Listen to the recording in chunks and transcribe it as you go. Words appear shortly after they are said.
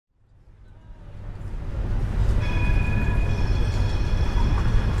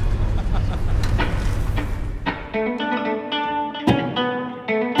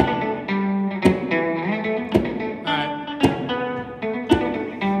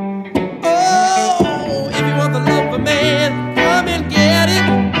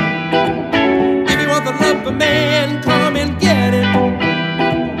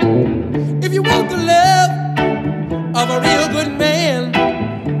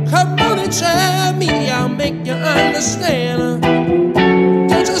try me, I'll make you understand.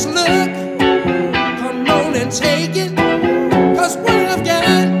 Don't just look, come on and take it. Cause what I've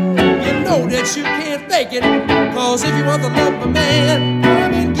got, you know that you can't fake it. Cause if you want the love of a man,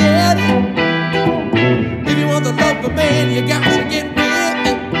 come and get it. If you want the love of a man, you got to get with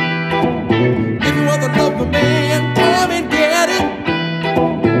it. If you want the love of a man, come and get it.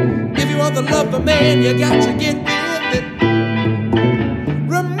 If you want the love of a man, you got to get with it.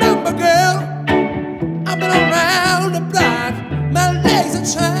 Remember, girl, I've been around the block. My legs are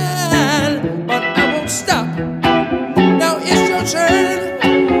tired, but I won't stop. Now it's your turn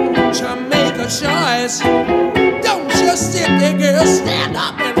to make a choice. Don't just sit there, girl, stand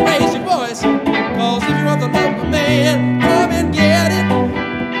up and raise your voice. Cause if you want the love of a man, come and get it.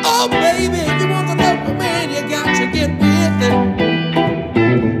 Oh baby, if you want the love of a man, you got to get with it.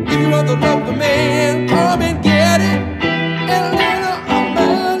 If you want the love of a man, come and get it. And later on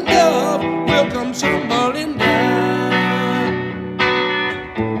my love will come tumbling down.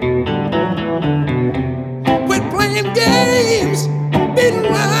 Quit playing games, beating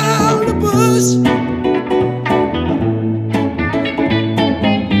around the bush.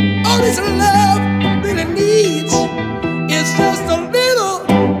 All this love really needs is just a little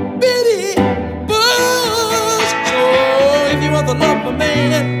bitty bush. So if you want the love of a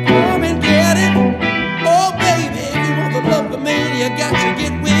man, come and get it. Oh baby, if you want the love of a man, you got to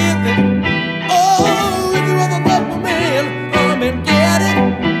get with it. Oh, if you want the love of a man, come and get it.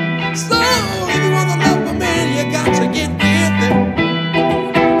 So if you want the love of a man, you got to get with it.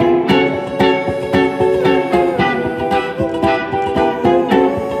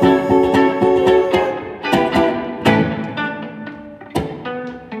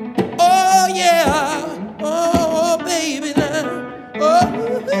 Oh yeah, oh baby now,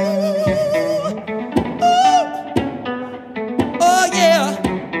 oh yeah,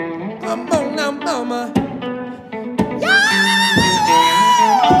 come on now, mama. Yeah,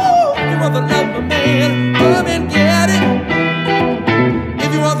 if you want the love of a man, come and get it. If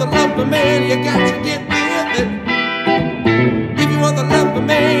you want the love of a man, you got to get